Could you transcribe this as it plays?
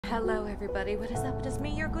Hello everybody, what is up? It is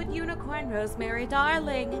me, your good unicorn, Rosemary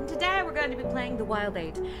Darling, and today we're going to be playing the Wild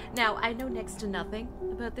 8. Now, I know next to nothing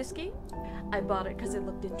about this game. I bought it because it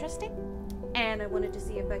looked interesting, and I wanted to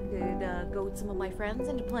see if I could goad some of my friends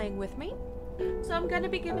into playing with me. So I'm going to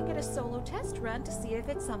be giving it a solo test run to see if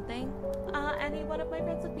it's something any one of my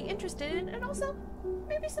friends would be interested in, and also,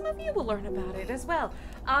 maybe some of you will learn about it as well.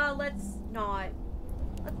 Let's not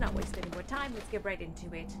waste any more time, let's get right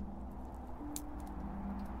into it.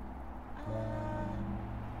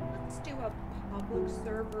 Let's do a public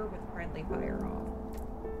server with friendly fire off.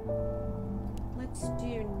 Let's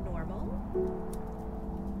do normal.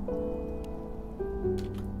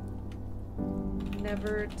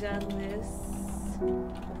 Never done this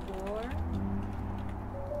before.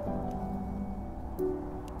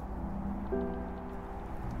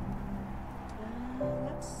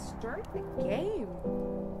 Let's start the game.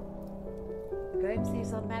 The game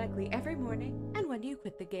saves automatically every morning and when you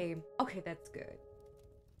quit the game. Okay, that's good.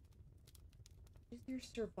 Is your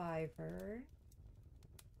survivor?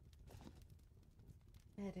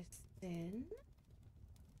 Medicine.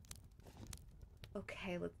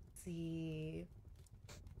 Okay, let's see.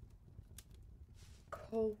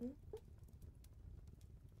 Cole.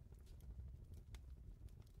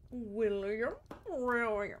 William.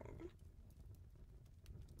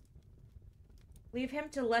 Leave him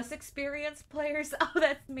to less experienced players. Oh,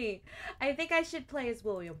 that's me. I think I should play as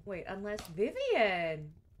William. Wait, unless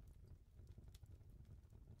Vivian.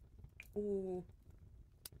 Ooh.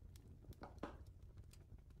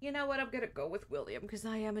 You know what? I'm gonna go with William because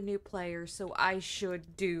I am a new player, so I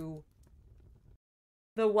should do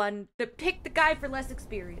pick the guy for less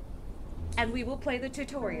experience. And we will play the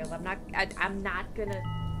tutorial. I'm not gonna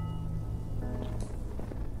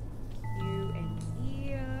Q and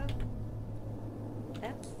E.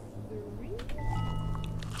 F3.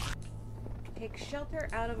 Take shelter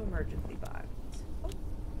out of emergency box.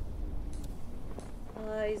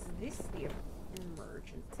 Is this the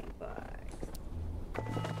emergency box?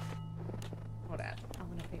 Hold on. I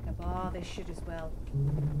want to pick up all this shit as well.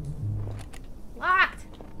 Locked!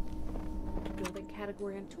 Building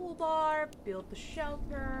category and toolbar. Build the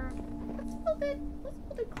shelter. Let's build it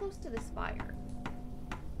close to this fire.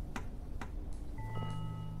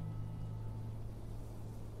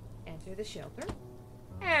 Enter the shelter.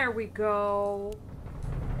 There we go.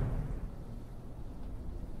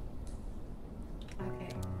 Okay.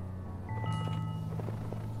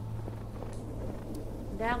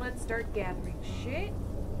 Now let's start gathering shit.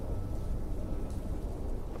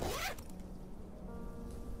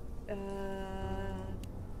 Okay,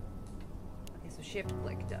 so shift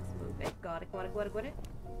click does move it. Got it.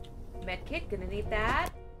 Medkit, gonna need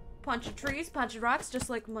that. Punching trees, punching rocks,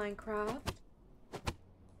 just like Minecraft.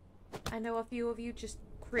 I know a few of you just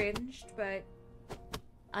cringed, but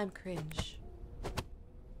I'm cringe.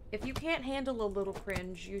 If you can't handle a little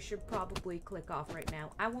cringe, you should probably click off right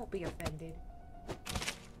now. I won't be offended.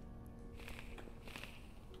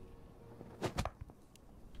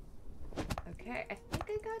 Okay, I think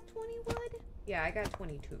I got 20 wood. Yeah, I got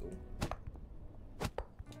 22.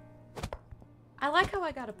 I like how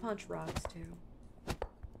I gotta punch rocks too.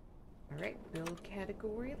 Alright, build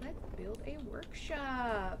category. Let's build a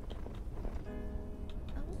workshop.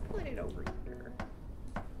 I'll put it over here.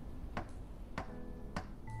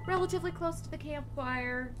 Relatively close to the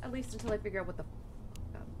campfire, at least until I figure out what the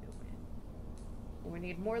fuck I'm doing. We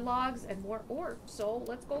need more logs and more ore, so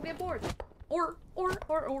let's go get bored. Ore.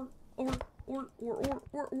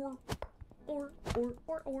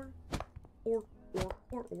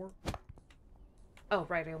 Oh,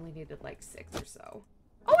 right, I only needed like 6 or so.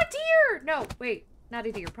 Oh, a deer! No, wait, not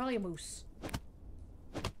a deer, probably a moose.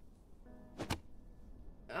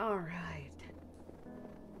 Alright.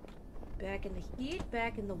 Back in the heat,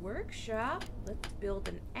 back in the workshop. Let's build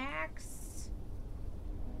an axe.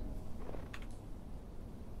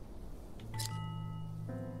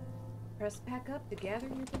 Press pack up to gather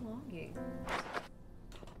your belongings.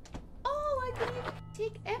 Oh, I can even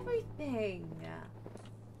take everything.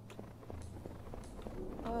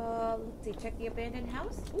 Let's see, check the abandoned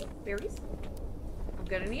house. Ooh, berries. I'm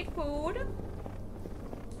gonna need food.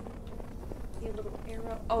 See a little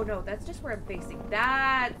arrow. Oh no, that's just where I'm facing.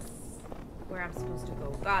 That's where I'm supposed to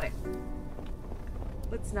go. Got it.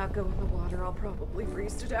 Let's not go in the water. I'll probably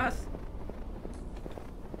freeze to death.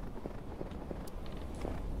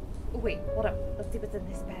 Oh, wait, hold up. Let's see what's in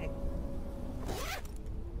this bag.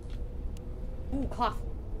 Ooh, cloth.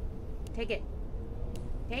 Take it.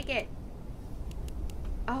 Take it.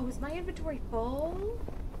 Oh, is my inventory full?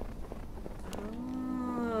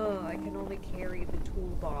 Oh, I can only carry the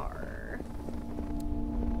toolbar.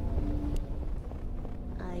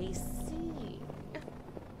 I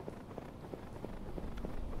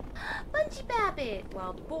Spongy Babbit!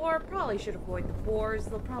 Well, the boar, probably should avoid the boars.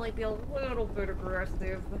 They'll probably be a little bit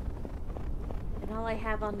aggressive. And all I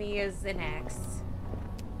have on me is an axe.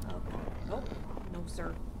 Okay. Nope. No,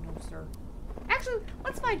 sir. No, sir. Actually,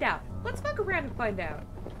 let's find out. Let's fuck around and find out.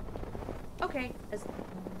 Okay.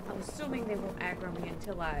 I'm assuming they won't aggro me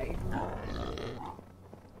until I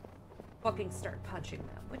fucking start punching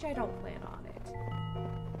them, which I don't plan on it.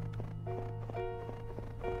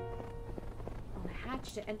 On a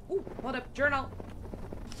hatch to end. Ooh, hold up, journal.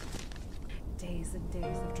 Days and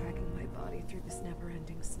days of dragging my body through this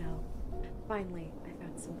never-ending snow. Finally, I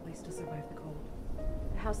found some place to survive the cold.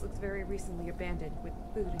 The house looks very recently abandoned, with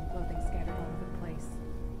food and clothing scattered all over the place.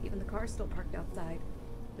 Even the car's still parked outside.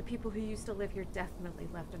 The people who used to live here definitely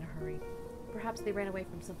left in a hurry. Perhaps they ran away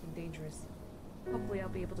from something dangerous. Hopefully I'll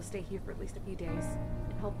be able to stay here for at least a few days,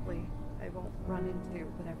 and hopefully I won't run into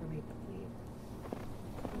whatever made them leave.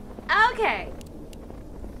 Okay!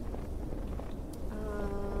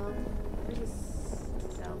 There's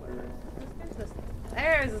a cellar.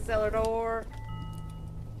 There's a cellar door!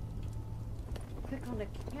 Click on the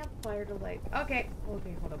campfire to light. Okay,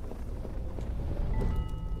 okay, hold up.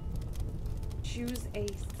 Choose a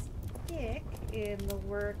stick in the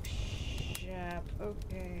workshop.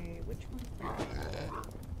 Okay, which one's that?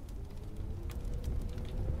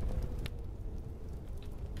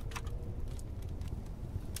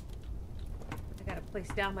 I gotta place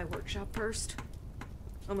down my workshop first.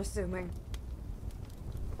 I'm assuming.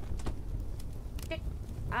 Stick.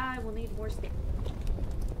 I will need more stick.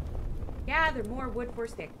 Gather more wood for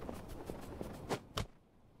stick.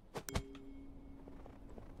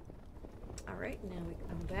 Alright, now we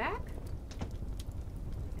come back.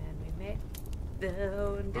 And we make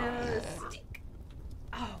the stick.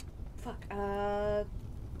 Oh, fuck.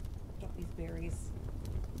 Drop these berries.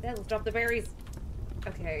 Yeah, let's drop the berries.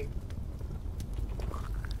 Okay.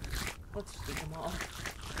 Let's just eat them all.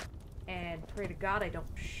 And pray to God I don't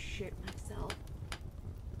shit myself.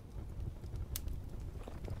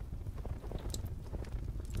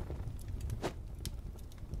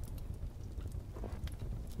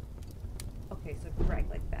 Okay, so drag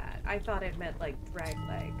like that. I thought it meant like drag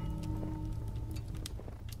leg.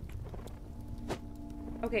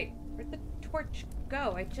 Okay, where'd the torch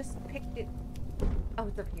go? I just picked it. Oh,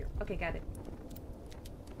 it's up here. Okay, got it.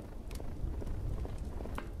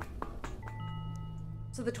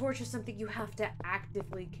 So the torch is something you have to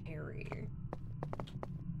actively carry.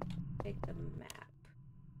 Take the map.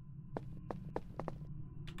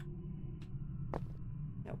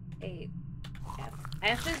 No, A. F.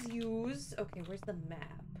 F is use. Okay, where's the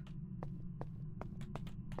map?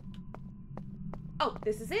 Oh,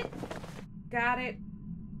 this is it? Got it.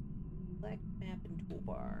 Select map and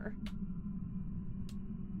toolbar.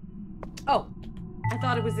 Oh, I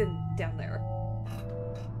thought it was in down there.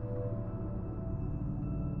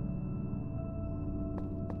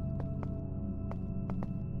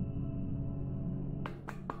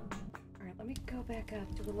 Alright, let me go back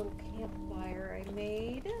up to a little campfire I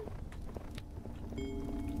made.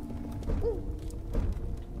 Ooh.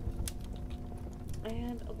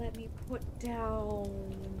 And let me put down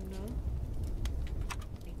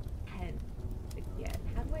a tent again.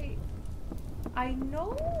 How do I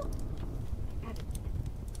know I had a tent.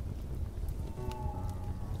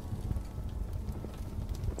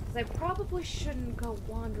 Because I probably shouldn't go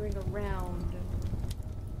wandering around.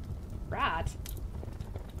 Rat.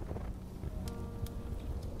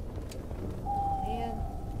 Man.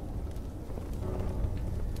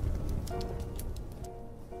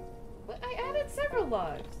 What? I added several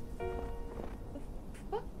logs.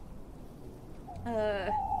 What?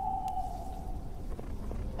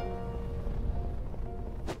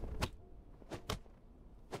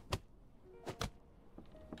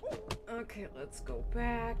 Okay, let's go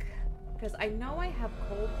back. Because I know I have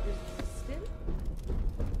cold resistant.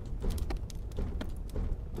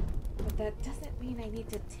 But that doesn't mean I need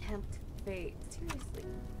to tempt fate. Seriously.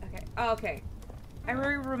 Okay. Oh, okay. I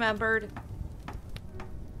remembered.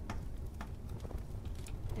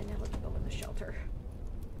 And now let's go in the shelter.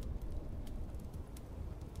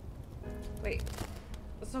 Wait.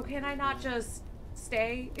 So can I not just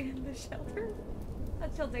stay in the shelter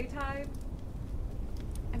until daytime?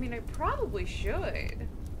 I mean, I probably should.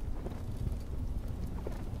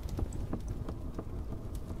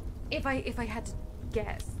 If I had to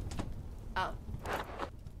guess.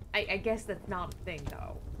 I guess that's not a thing,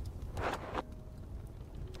 though.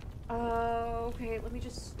 Okay, let me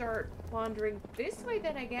just start wandering this way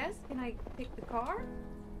then, I guess. Can I pick the car?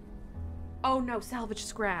 Oh no, salvage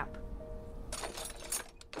scrap.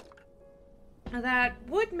 Now that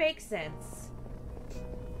would make sense.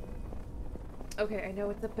 Okay, I know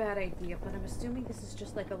it's a bad idea, but I'm assuming this is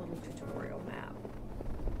just like a little tutorial map.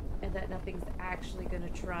 And that nothing's actually gonna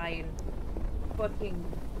try and fucking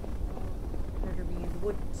murder me in the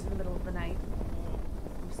woods in the middle of the night.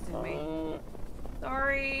 I'm assuming.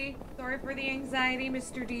 Sorry. Sorry for the anxiety,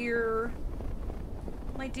 Mr. Deer.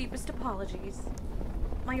 My deepest apologies.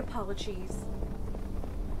 My apologies.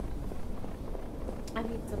 I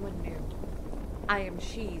need someone new. I am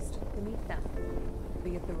cheesed beneath them.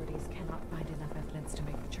 The authorities cannot find enough evidence to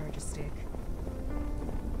make the charges stick.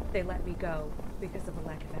 They let me go because of a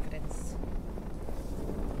lack of evidence.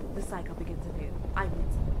 The cycle begins anew. I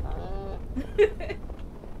need someone.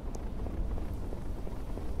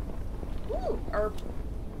 Ooh, herb.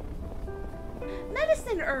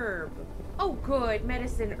 Medicine herb. Oh, good.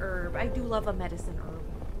 Medicine herb. I do love a medicine herb.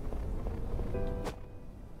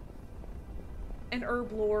 An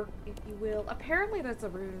herb lore, if you will. Apparently that's a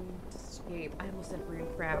RuneScape. I almost said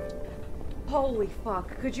RuneCraft. Holy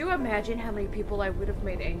fuck. Could you imagine how many people I would have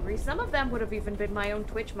made angry? Some of them would have even been my own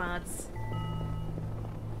Twitch mods.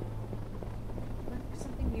 Look for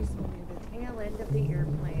something useful near the tail end of the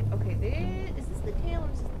airplane. Okay, is this the tail or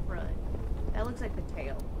is this the front? That looks like the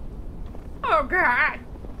tail. Oh god!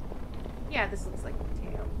 Yeah, this looks like the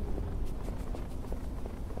tail.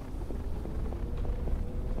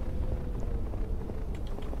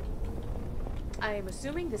 I am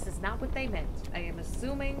assuming this is not what they meant. I am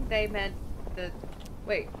assuming they meant the...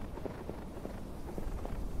 Wait.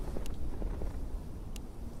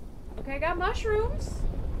 Okay, I got mushrooms.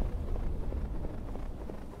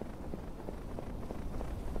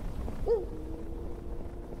 Ooh.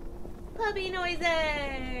 Puppy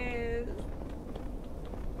noises!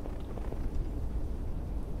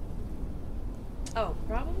 Oh,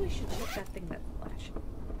 probably should check that thing that's flashing.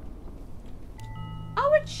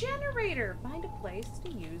 Oh, a generator! Find a place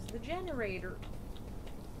to use the generator.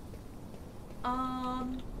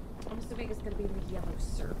 I'm assuming it's gonna be in the yellow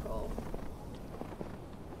circle.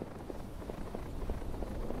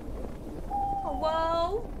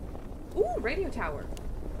 Hello? Ooh, radio tower.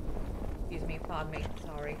 Excuse me, pardon me.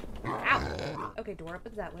 Sorry. Ow! Okay, door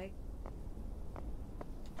opens that way.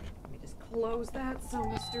 Let me just close that so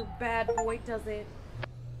Mr. Bad Boy doesn't.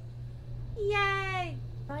 Yay!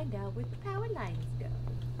 Find out where the power lines go.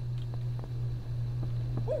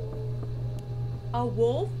 A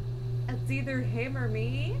wolf? It's either him or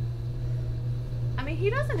me. I mean, he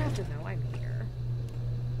doesn't have to know I'm here.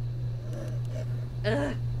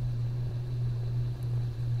 Ugh.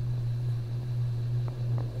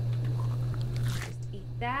 Just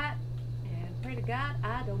eat that and pray to God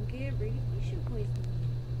I don't get radiation poisoning.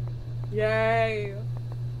 Yay! You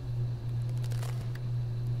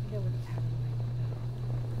know where the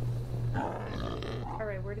power lines go.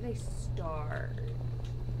 Alright, where do they start?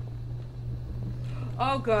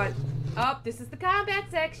 Oh god. Oh, this is the combat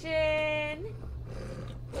section.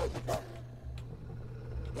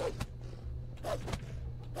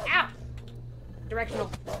 Ow! Directional.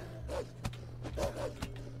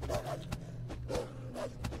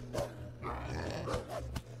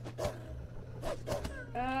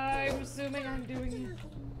 I'm assuming I'm doing it.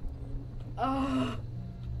 Oh,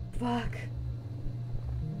 fuck.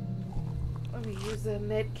 Let me use a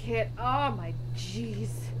med kit. Oh my jeez.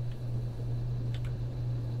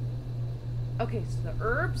 Okay, so the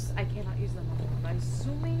herbs, I cannot use them on them. I'm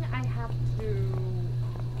assuming I have to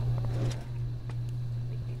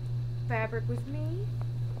take fabric with me.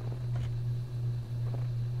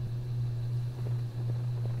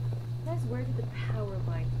 It says where did the power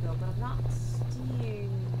line go, but I'm not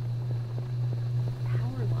seeing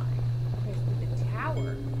power line. Okay, so the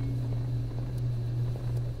tower.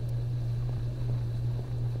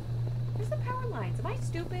 Where's the power lines? Am I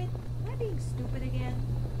stupid? Am I being stupid again?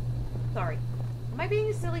 Sorry. Am I being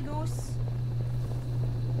a silly goose?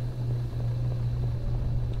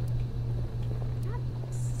 I'm not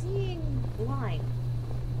seeing line.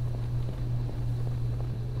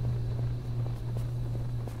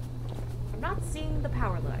 I'm not seeing the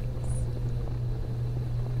power lines.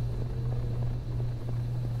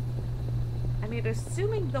 I mean,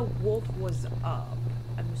 assuming the wolf was up,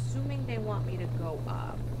 I'm assuming they want me to go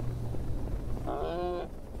up.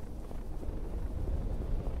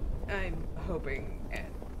 I'm hoping and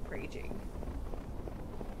raging.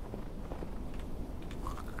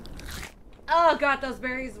 Oh god, those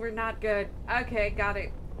berries were not good. Okay, got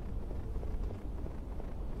it.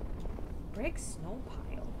 Break snow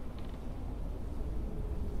pile.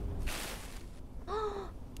 Oh,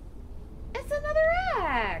 it's another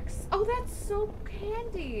axe. Oh, that's so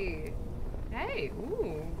handy. Hey,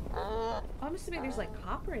 ooh. I'm assuming there's like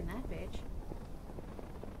copper in that bitch.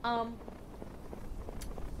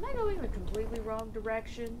 Am I going the completely wrong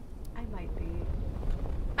direction? I might be.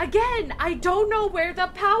 Again, I don't know where the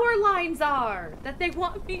power lines are that they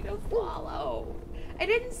want me to follow. I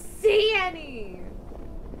didn't see any.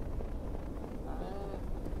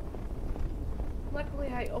 Luckily,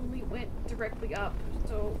 I only went directly up,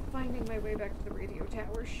 so finding my way back to the radio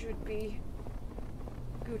tower should be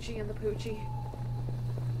Gucci and the Poochie.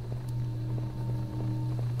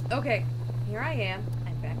 Okay, here I am.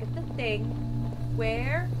 I'm back at the thing.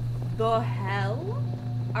 Where the hell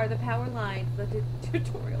are the power lines that the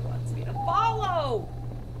tutorial wants me to follow?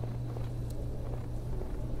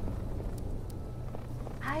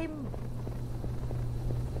 I'm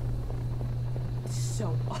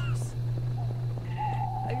so lost.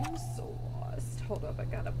 I'm so lost. Hold up, I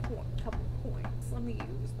got a couple points. Let me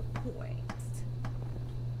use the points.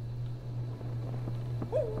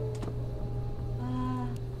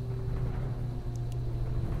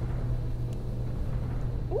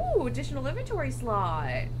 Ooh, additional inventory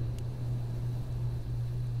slot.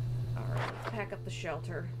 Alright, let's pack up the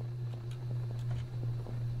shelter.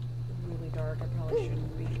 It's really dark. I probably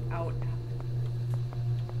shouldn't be out.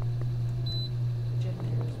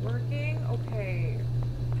 Generator's working. Okay.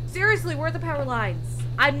 Seriously, where are the power lines?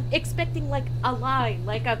 I'm expecting like a line,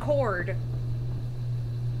 like a cord.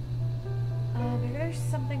 Maybe there's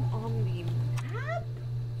something on the map?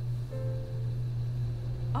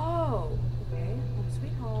 Oh, okay. Home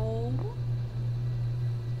sweet home.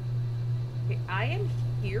 Okay, I am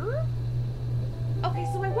here? Okay,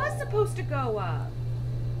 so I was supposed to go up.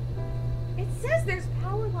 It says there's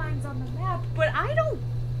power lines on the map, but I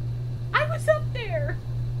was up there.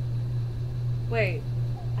 Wait,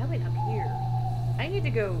 I went up here. I need to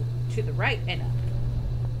go to the right and up.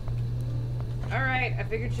 Alright, I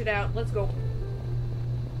figured shit out. Let's go.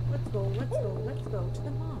 Let's go, let's go, let's go to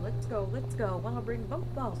the mall. Let's go, let's go. I'll bring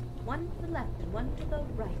both balls. One to the left and one to the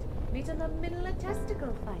right. Meet in the middle, a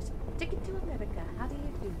testicle fight. Ticket to America. How do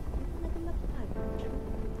you do?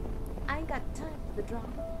 I ain't got time for the drama.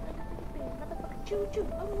 I got to be motherfucker choo-choo.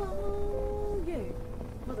 Oh, yeah.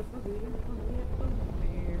 Motherfucker, you wanna get fucked with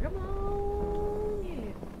me? Come on,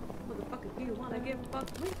 yeah. Motherfucker, you wanna get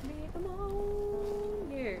fucked with me? Come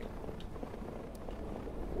on, yeah.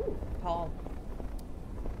 Ooh, Paul.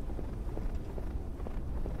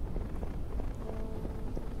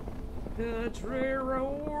 Country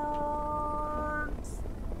roads,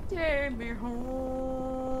 take me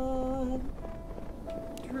home.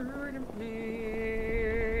 Turn and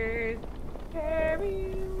please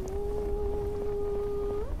carry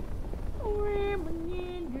on.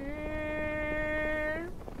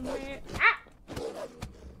 Ah!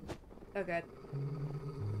 Oh god.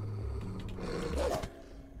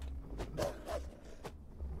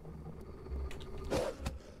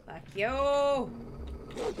 Fuck you.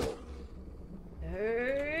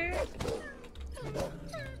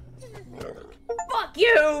 Fuck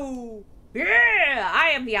you! Yeah!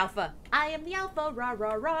 I am the alpha. I am the alpha. Rah,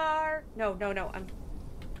 rah, rah. No, no, no.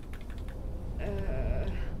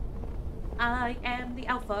 I am the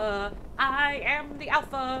alpha. I am the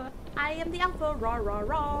alpha. I am the alpha. Rah, rah,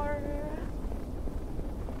 rah.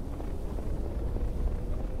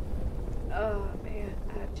 Oh, man.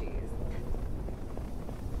 Ah, jeez.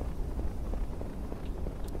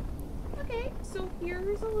 Okay, so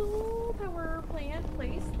here's a little power plant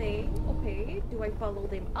place thing. Okay, do I follow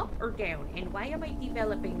them up or down? And why am I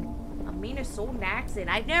developing a Minnesota accent?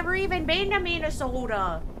 I've never even been to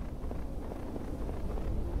Minnesota.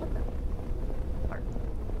 What the fuck?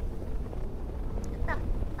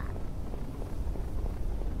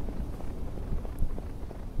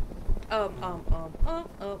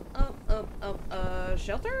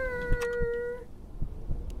 Shelter?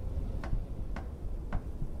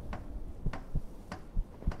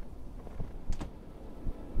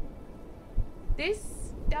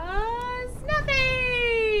 This does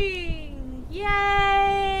nothing!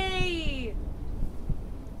 Yay!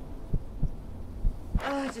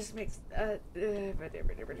 It just makes, I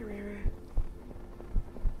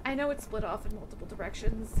know it's split off in multiple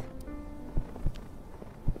directions.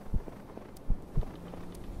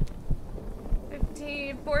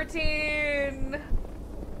 $15, $14.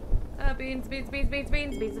 Beans, beans, beans, beans,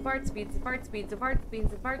 beans, beans and farts, beans and farts, beans and farts,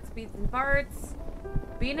 beans and farts, beans and farts.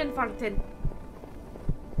 Bean and fartin'.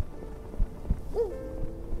 Ooh.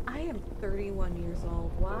 I am 31 years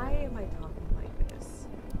old. Why am I talking like this?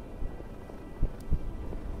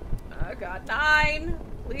 I got 9.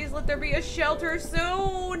 Please let there be a shelter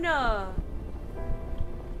soon.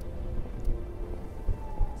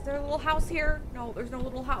 Is there a little house here? No, there's no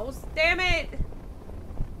little house. Damn it!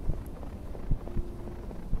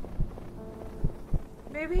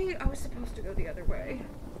 Maybe I was supposed to go the other way.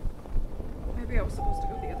 Maybe I was supposed to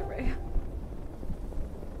go the other way.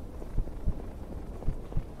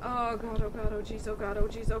 Oh god, oh god, oh jeez, oh god, oh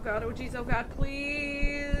jeez, oh god, oh jeez, oh god,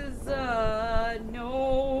 please!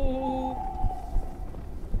 No!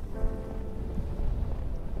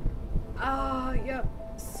 Ah, yep.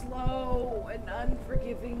 Slow and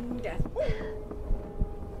unforgiving death.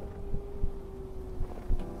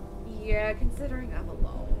 Yeah, considering I'm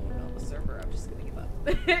alone on the server, I'm just gonna give up.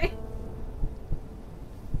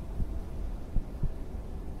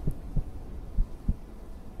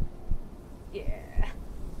 Yeah.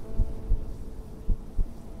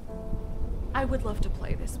 I would love to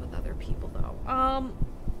play this with other people, though.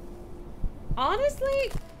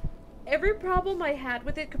 Honestly, every problem I had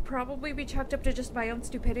with it could probably be chalked up to just my own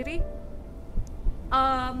stupidity.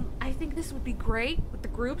 I think this would be great with the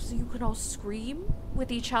group so you can all scream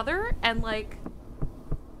with each other and, like,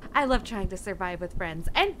 I love trying to survive with friends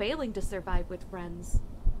and failing to survive with friends.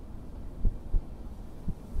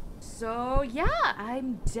 So, yeah,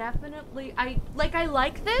 I'm definitely, I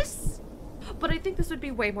like this, but I think this would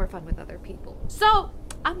be way more fun with other people. So,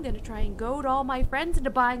 I'm gonna try and goad all my friends into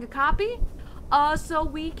buying a copy, so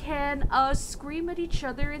we can, scream at each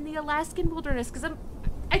other in the Alaskan wilderness, because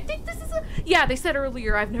I think this is yeah, they said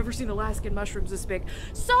earlier, I've never seen Alaskan mushrooms this big.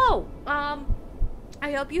 So,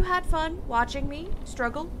 I hope you had fun watching me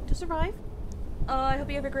struggle to survive. I hope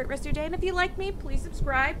you have a great rest of your day, and if you like me, please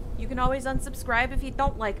subscribe. You can always unsubscribe if you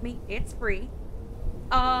don't like me. It's free.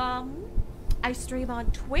 I stream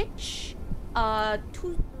on Twitch,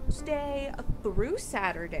 Tuesday through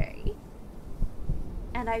Saturday.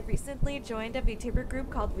 And I recently joined a VTuber group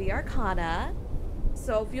called Arcana.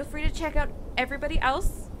 So feel free to check out everybody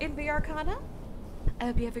else in Arcana. I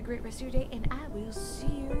hope you have a great rest of your day, and I will see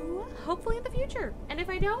you hopefully in the future. And if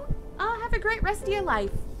I don't, have a great rest of your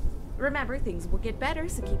life. Remember, things will get better,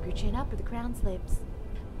 so keep your chin up or the crown slips.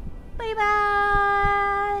 Bye bye!